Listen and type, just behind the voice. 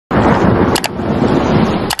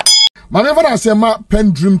My never I say ma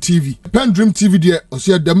PENDREAM TV. PENDREAM TV there. I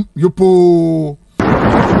see them yopo.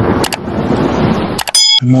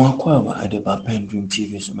 More quite about PENDREAM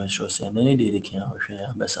TV so much as any day they can share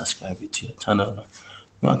and subscribe to your channel.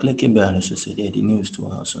 No clicking bell so say the news to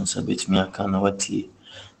us on submit me account what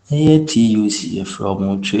TUC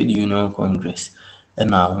from Trade Union Congress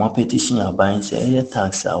and now more petition are buying say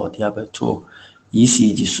tax out the other two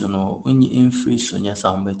ECG so no when you increase so yes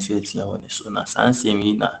I'm better so na sanse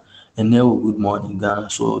me na and now good morning Ghana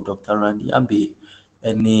so Dr. Randy Abbey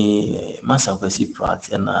any master Kwesi Pratt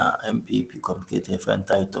and MPP complicated friend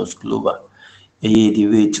Titus global the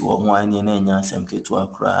way to one and some get to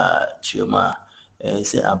Accra Chima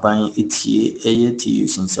say abang itie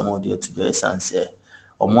using some of the to say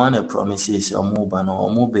one promises or mobile or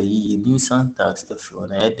mobile new sun tax if you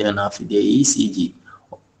then after the ECG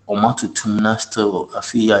or matutumna still a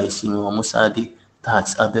fee I see almost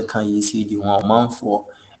tax abeka ECG 1 month for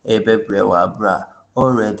a bebrewa bra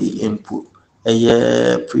already input a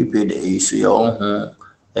year prepaid issue your own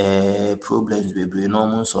problems be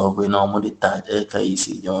normal so we normally tax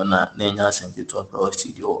ECG on that then has to talk about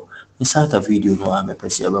studio inside a video no I'm a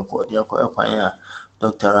perceiver for the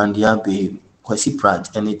Dr. Randy Abbey Kwesi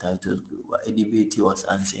Pratt any Titus group a debate was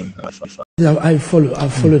answering. I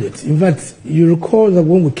followed it. In fact, you recall that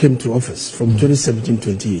when we came to office from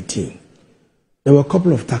 2017-2018, there were a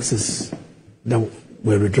couple of taxes that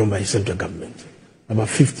were withdrawn by the central government, about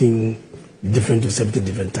 15 different to 17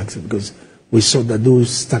 different taxes, because we saw that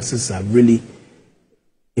those taxes are really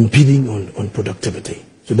impeding on productivity,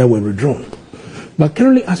 so that were withdrawn. But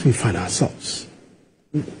currently, as we find ourselves,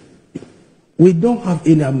 we don't have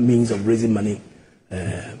any means of raising money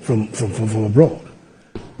from abroad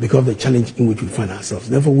because of the challenge in which we find ourselves.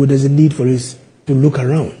 Therefore, there's a need for us to look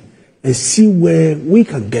around and see where we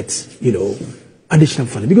can get, additional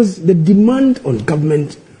funding. Because the demand on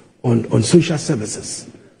government, on social services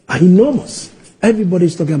are enormous.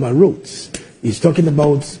 Everybody's talking about roads. He's talking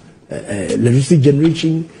about electricity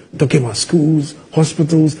generation, talking about schools,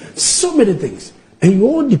 hospitals, so many things. And you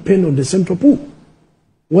all depend on the central pool,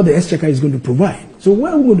 what the exchequer is going to provide. So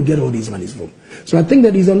where are we going to get all these monies from? So I think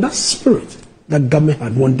that is on that spirit that government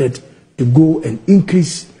had wanted to go and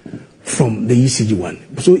increase from the ECG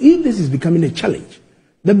one. So if this is becoming a challenge,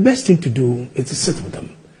 the best thing to do is to sit with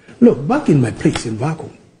them. Look, back in my place in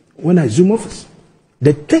Vacuum, when I Zoom office,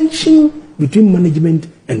 the tension between management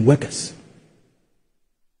and workers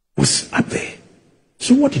was up there.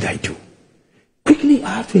 So what did I do? Quickly,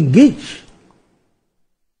 I have to engage.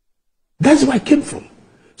 That's where I came from.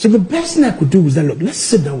 So the best thing I could do is that, look, let's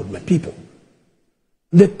sit down with my people.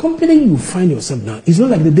 The company you find yourself now is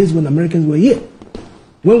not like the days when Americans were here,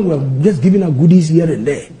 when we were just giving out goodies here and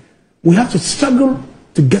there. We have to struggle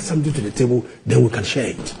to get something to the table, then we can share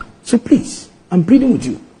it. So please, I'm pleading with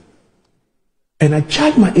you. And I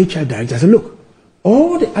charge my HR director, I said, look,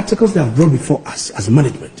 all the articles that have brought before us as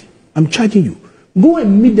management, I'm charging you. Go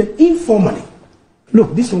and meet them informally.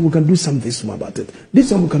 Look, this one we can do something small about it.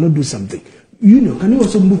 This one we cannot do something. Can you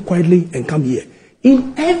also move quietly and come here?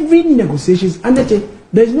 In every negotiations,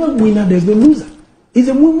 there's no winner, there's no loser. It's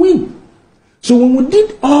a win-win. So when we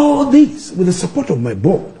did all this with the support of my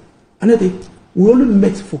board, we only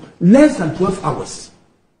met for less than 12 hours.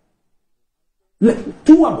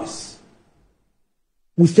 2 hours.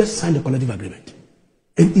 We just signed a collective agreement.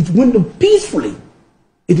 And it went on peacefully.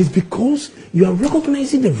 It is because you are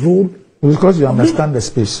recognizing the role. Because you understand the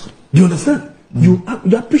space. Do you understand? You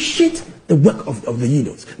appreciate the work of the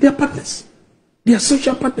unions. They are partners. They are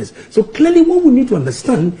social partners. So clearly what we need to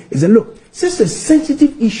understand is that, look, such a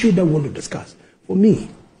sensitive issue that we want to discuss. For me,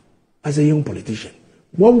 as a young politician,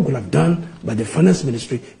 what we could have done by the finance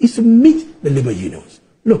ministry is to meet the labor unions.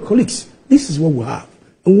 Look, colleagues, this is what we have.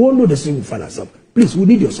 And we all know the same we find ourselves. Please, we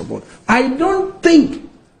need your support. I don't think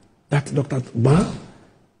that Dr. Ba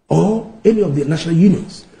or any of the national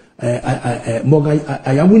unions, Morgan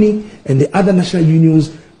Ayamuni and the other national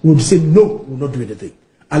unions would say, no, we'll not do anything.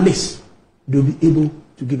 At least they'll be able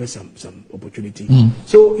to give us some opportunity.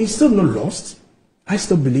 So it's still not lost. I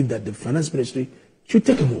still believe that the finance ministry should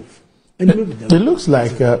take a move. And it looks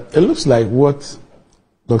like what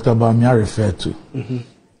Dr. Bamia referred to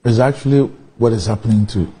is actually what is happening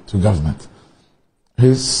to government.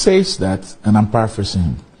 He says that, and I'm paraphrasing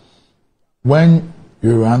him, when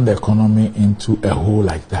you run the economy into a hole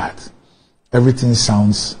like that, everything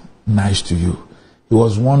sounds nice to you. He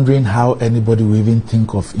was wondering how anybody would even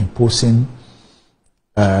think of imposing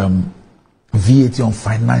VAT on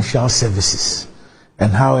financial services,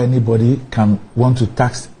 and how anybody can want to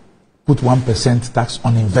put 1% tax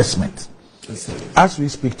on investment. As we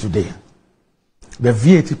speak today, the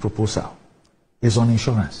VAT proposal is on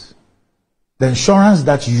insurance. the insurance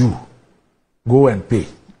that you go and pay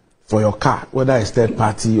for your car, whether it's third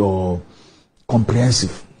party or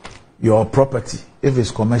comprehensive, your property, if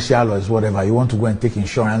it's commercial or it's whatever, you want to go and take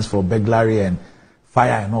insurance for burglary and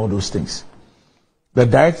fire and all those things. The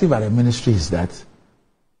directive at the ministry is that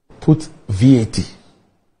put VAT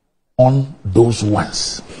on those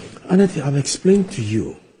ones. And I've explained to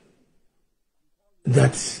you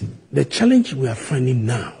that the challenge we are finding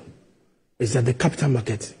now is that the capital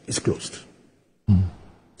market is closed.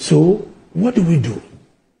 So what do we do?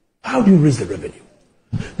 How do you raise the revenue?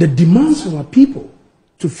 The demands from our people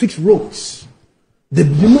to fix roads, the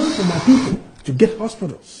demand from our people to get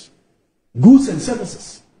hospitals, goods and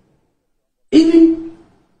services, even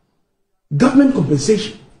government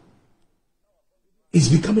compensation is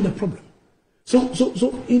becoming a problem. So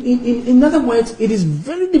in other words, it is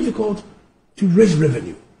very difficult to raise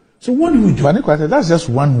revenue. So what do we do? That's just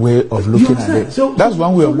one way of looking at it. That's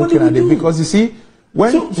one way of looking at it, because you see,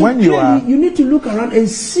 you need to look around and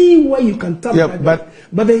see where you can tap. Yeah, but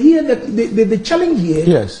the challenge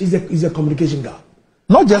here is a communication gap.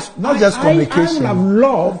 Not just communication. I would have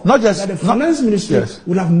loved that the finance ministry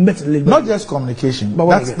would have met a little bit. Not just communication.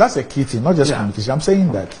 But that's a key thing. Not just communication. I'm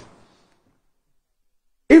saying that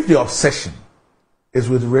if the obsession is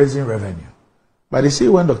with raising revenue, but you see,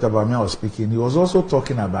 when Dr. Bamia was speaking, he was also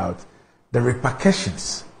talking about the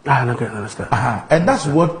repercussions. I don't understand. And that's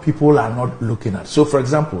what people are not looking at. So, for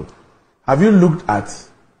example, have you looked at,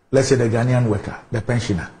 let's say, the Ghanaian worker, the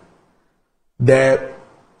pensioner, the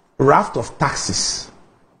raft of taxes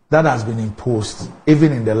that has been imposed,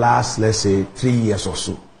 even in the last, let's say, 3 years or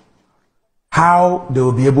so, how they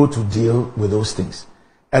will be able to deal with those things,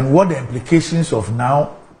 and what the implications of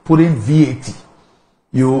now putting VAT,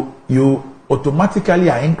 you automatically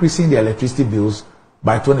are increasing the electricity bills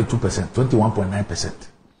by 22%, 21.9%.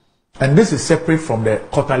 And this is separate from the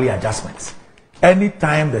quarterly adjustments.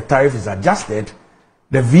 Anytime the tariff is adjusted,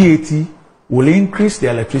 the VAT will increase the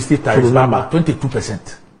electricity tariff by about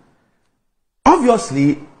 22%.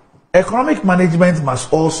 Obviously, economic management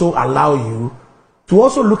must also allow you to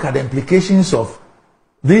also look at the implications of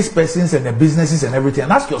these persons and the businesses and everything,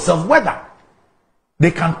 and ask yourself whether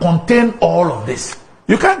they can contain all of this.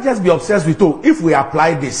 You can't just be obsessed with, if we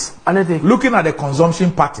apply this, looking at the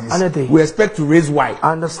consumption patterns, we expect to raise Y.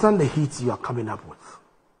 I understand the heat you are coming up with.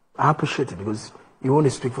 I appreciate it, because you want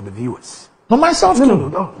to speak for the viewers. No, myself too.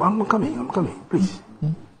 No, I'm coming, please.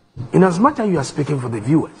 In as much as you are speaking for the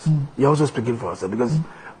viewers, you're also speaking for us, because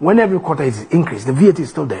when every quarter is increased, the VAT is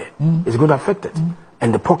still there. It's going to affect it,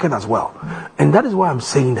 and the pocket as well. And that is why I'm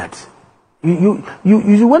saying that you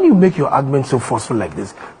when you make your argument so forceful like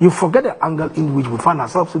this, you forget the angle in which we find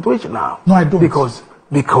ourselves situation now. No, I don't. Because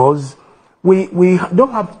we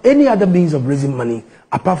don't have any other means of raising money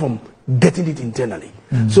apart from getting it internally.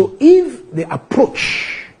 So if the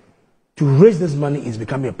approach to raise this money is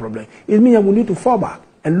becoming a problem, it means that we need to fall back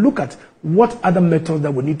and look at what other methods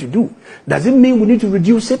that we need to do. Does it mean we need to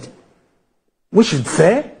reduce it, which is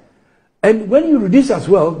fair? And when you reduce as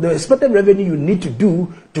well, the expected revenue you need to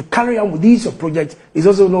do to carry on with these projects is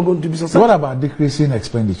also not going to be successful. What about decreasing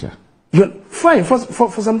expenditure? You're fine for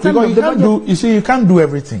some time. Because you can't do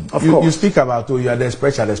everything. Of course. You speak about, there's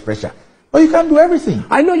pressure. But you can't do everything.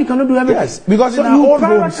 I know you cannot do everything. Yes, because so in our own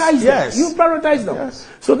homes, you prioritize them. Yes.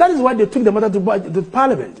 So that is why they took the matter to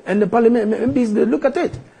Parliament, and the Parliament MPs, they look at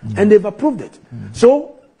it, and they've approved it.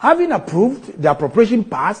 So, having approved, the appropriation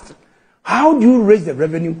passed, how do you raise the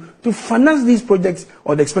revenue to finance these projects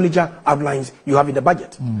or the expenditure outlines you have in the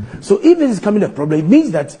budget? So if it is coming a problem, it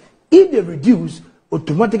means that if they reduce,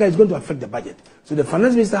 automatically it's going to affect the budget. So the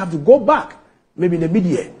finance minister have to go back, maybe in the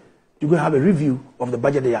mid-year, to go have a review of the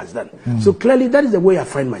budget he has done. So clearly that is the way I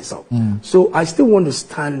find myself. So I still want to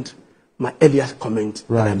stand my earlier comment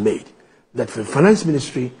that I made, that the finance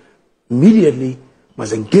ministry immediately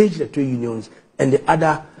must engage the trade unions and the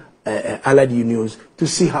other allied unions to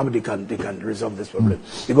see how they can resolve this problem.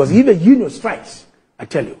 Because if a union strikes, I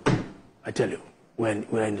tell you, we're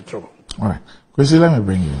in the trouble. All right. Kwesi, let me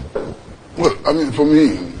bring you in. Well, I mean, for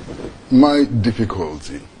me, my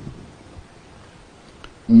difficulty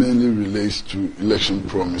mainly relates to election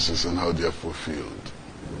promises and how they are fulfilled.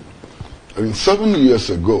 I mean, 7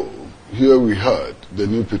 years ago, here we had the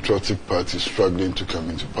New Patriotic Party struggling to come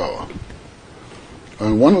into power.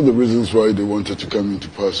 And one of the reasons why they wanted to come into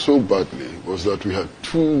power so badly was that we had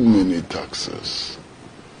too many taxes.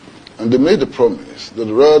 And they made a promise that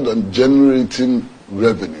rather than generating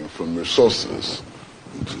revenue from resources,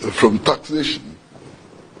 from taxation,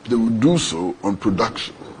 they would do so on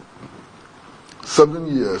production. 7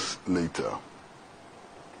 years later,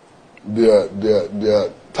 their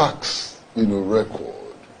tax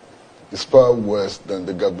record is far worse than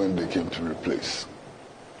the government they came to replace.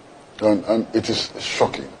 And it is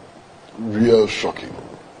shocking, real shocking.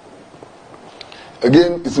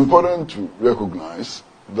 Again, it's important to recognize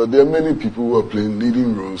that there are many people who are playing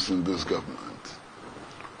leading roles in this government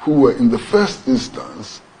who were in the first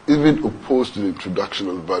instance even opposed to the introduction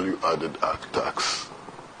of value-added tax.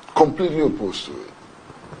 Completely opposed to it.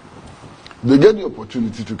 They get the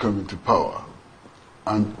opportunity to come into power,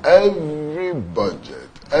 and every budget,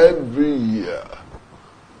 every year,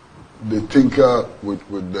 they tinker with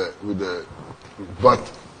the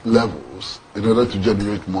VAT levels in order to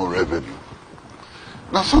generate more revenue.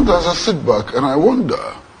 Now sometimes I sit back and I wonder,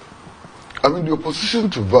 I mean, the opposition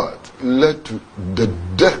to VAT led to the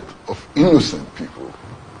death of innocent people,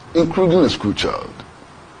 including a school child.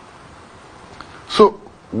 So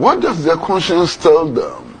what does their conscience tell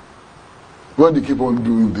them when they keep on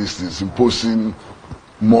doing these things, imposing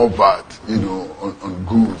more VAT, on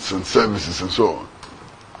goods and services and so on?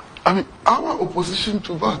 I mean, our opposition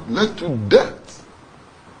to VAT led to death.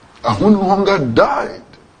 Ahunu hunger died.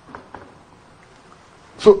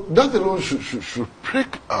 So that alone should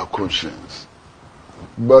prick our conscience.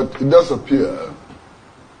 But it does appear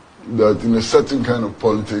that in a certain kind of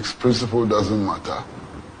politics, principle doesn't matter.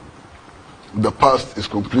 The past is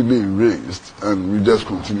completely erased and we just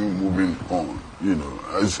continue moving on.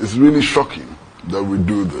 It's really shocking that we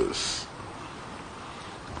do this.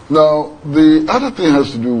 Now, the other thing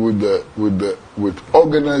has to do with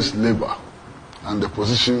organized labor and the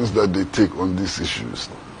positions that they take on these issues.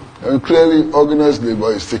 And clearly, organized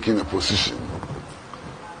labor is taking a position,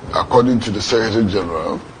 according to the Secretary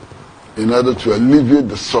General, in order to alleviate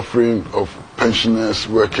the suffering of pensioners,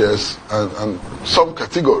 workers, and some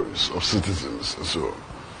categories of citizens and so on.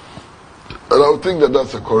 And I would think that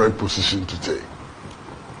that's a correct position to take.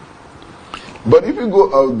 But if you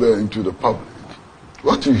go out there into the public,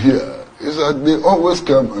 what you hear is that they always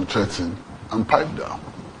come and threaten and pipe down.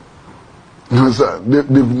 You understand?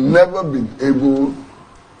 They've never been able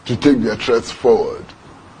to take their threats forward.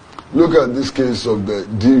 Look at this case of the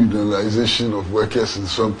deunionization of workers in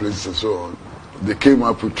some places and so on. They came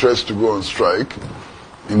up with threats to go on strike.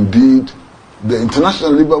 Indeed, the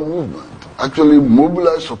International Labour Movement actually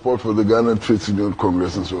mobilized support for the Ghana Trade Union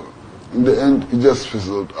Congress and so on. In the end, it just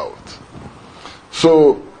fizzled out.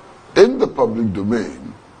 So, in the public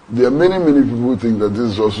domain, there are many people who think that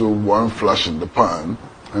this is also one flash in the pan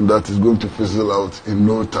and that is going to fizzle out in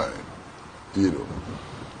no time.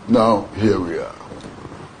 Now, here we are.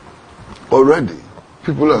 Already,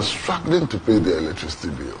 people are struggling to pay their electricity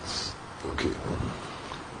bills. Okay.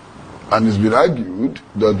 And it's been argued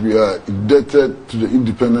that we are indebted to the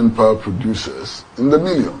independent power producers in the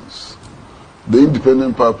millions. The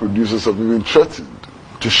independent power producers have even threatened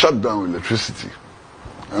to shut down electricity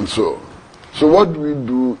and so on. So what do we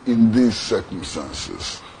do in these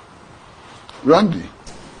circumstances? Randy,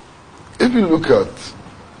 if you look at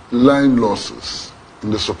line losses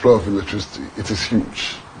in the supply of electricity, it is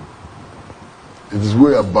huge. It is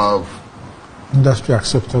way above industry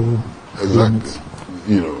acceptable. Exactly.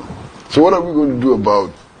 So what are we going to do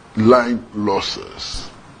about line losses?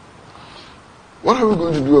 What are we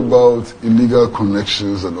going to do about illegal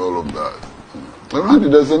connections and all of that? Randy,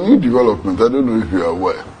 there's a new development. I don't know if you are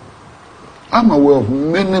aware. I'm aware of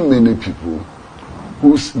many people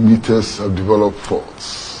whose meters have developed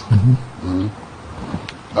faults.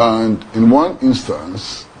 And in one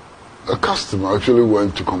instance, a customer actually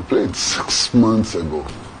went to complain 6 months ago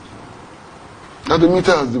that the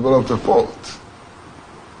meter has developed a fault.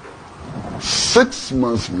 6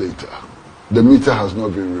 months later, the meter has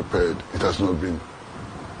not been repaired. It has not been,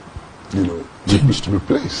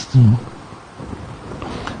 replaced.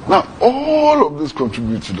 Now, all of this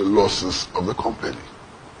contributes to the losses of the company.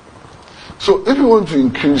 So if you want to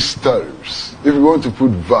increase tariffs, if you want to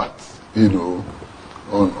put VAT,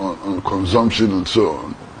 on consumption and so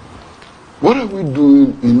on, what are we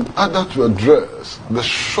doing in order to address the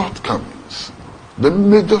shortcomings, the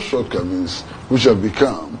major shortcomings which have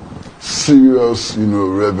become serious,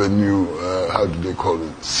 revenue, how do they call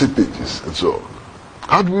it, seepages and so on?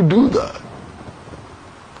 How do we do that?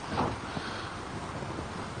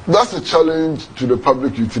 That's a challenge to the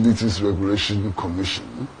Public Utilities Regulation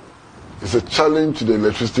Commission. It's a challenge to the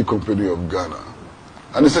Electricity Company of Ghana.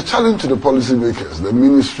 And it's a challenge to the policymakers, the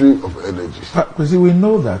Ministry of Energy. Because we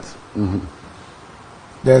know that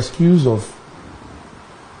there's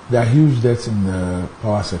there are huge debts in the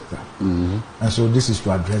power sector. And so this is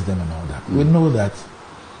to address them and all that. We know that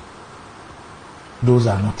those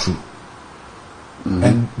are not true.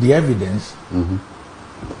 And the evidence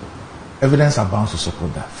abounds to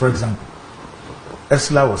support that. For example,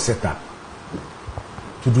 ESLA was set up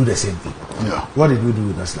to do the same thing. Yeah. What did we do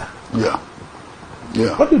with ESLA? Yeah.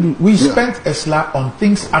 Yeah. What did we spent ESLA on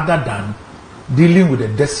things other than dealing with the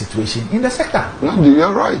debt situation in the sector? Randy,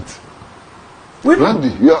 you're right. Randy,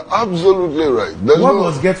 you're absolutely right. What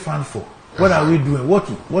was Get Fund for? What are we doing? What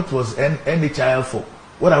was NHIL for?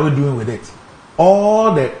 What are we doing with it?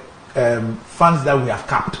 All the funds that we have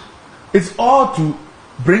capped, it's all to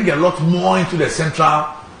bring a lot more into the central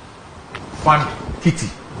fund kitty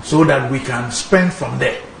so that we can spend from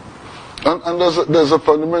there. And there's a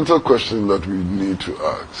fundamental question that we need to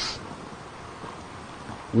ask.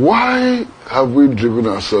 Why have we driven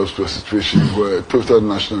ourselves to a situation where total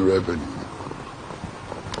national revenue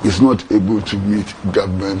is not able to meet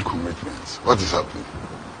government commitments? What is happening?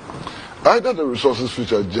 Either the resources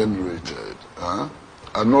which are generated are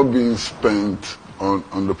not being spent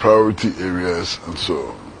on the priority areas and so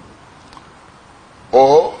on,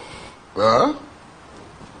 or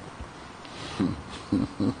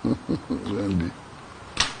Randy,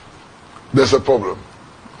 there's a problem.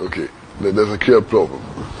 Okay, there's a clear problem,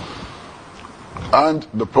 and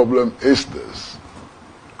the problem is this: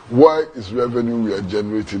 why is revenue we are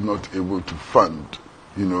generating not able to fund,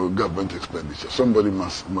 government expenditure? Somebody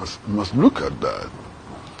must look at that.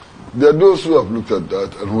 There are those who have looked at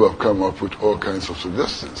that and who have come up with all kinds of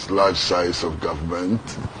suggestions: large size of government,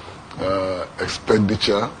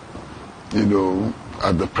 expenditure,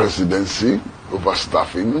 at the presidency,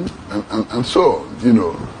 overstaffing, and so on,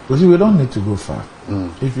 But we don't need to go far.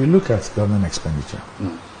 If you look at government expenditure,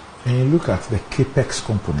 and you look at the capex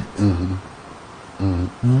component,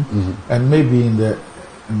 and maybe in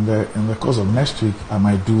the course of next week, I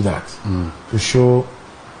might do that to show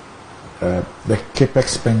the capex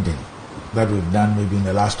spending that we've done maybe in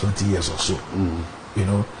the last 20 years or so.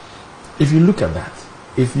 If you look at that,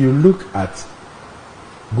 if you look at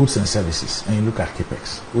goods and services and you look at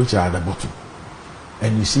capex, which are at the bottom,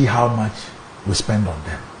 and you see how much we spend on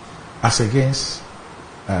them, as against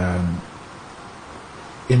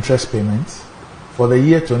interest payments for the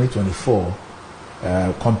year 2024,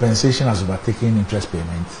 compensation has overtaken interest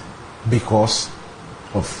payments because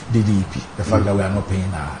of DDEP, the fact that we are not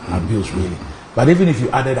paying our bills really. But even if you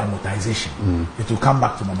added amortization, it will come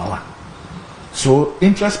back to number one. So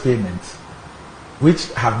interest payments,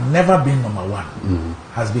 which have never been number one,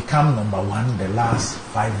 has become number one the last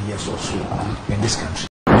 5 years or so in this country.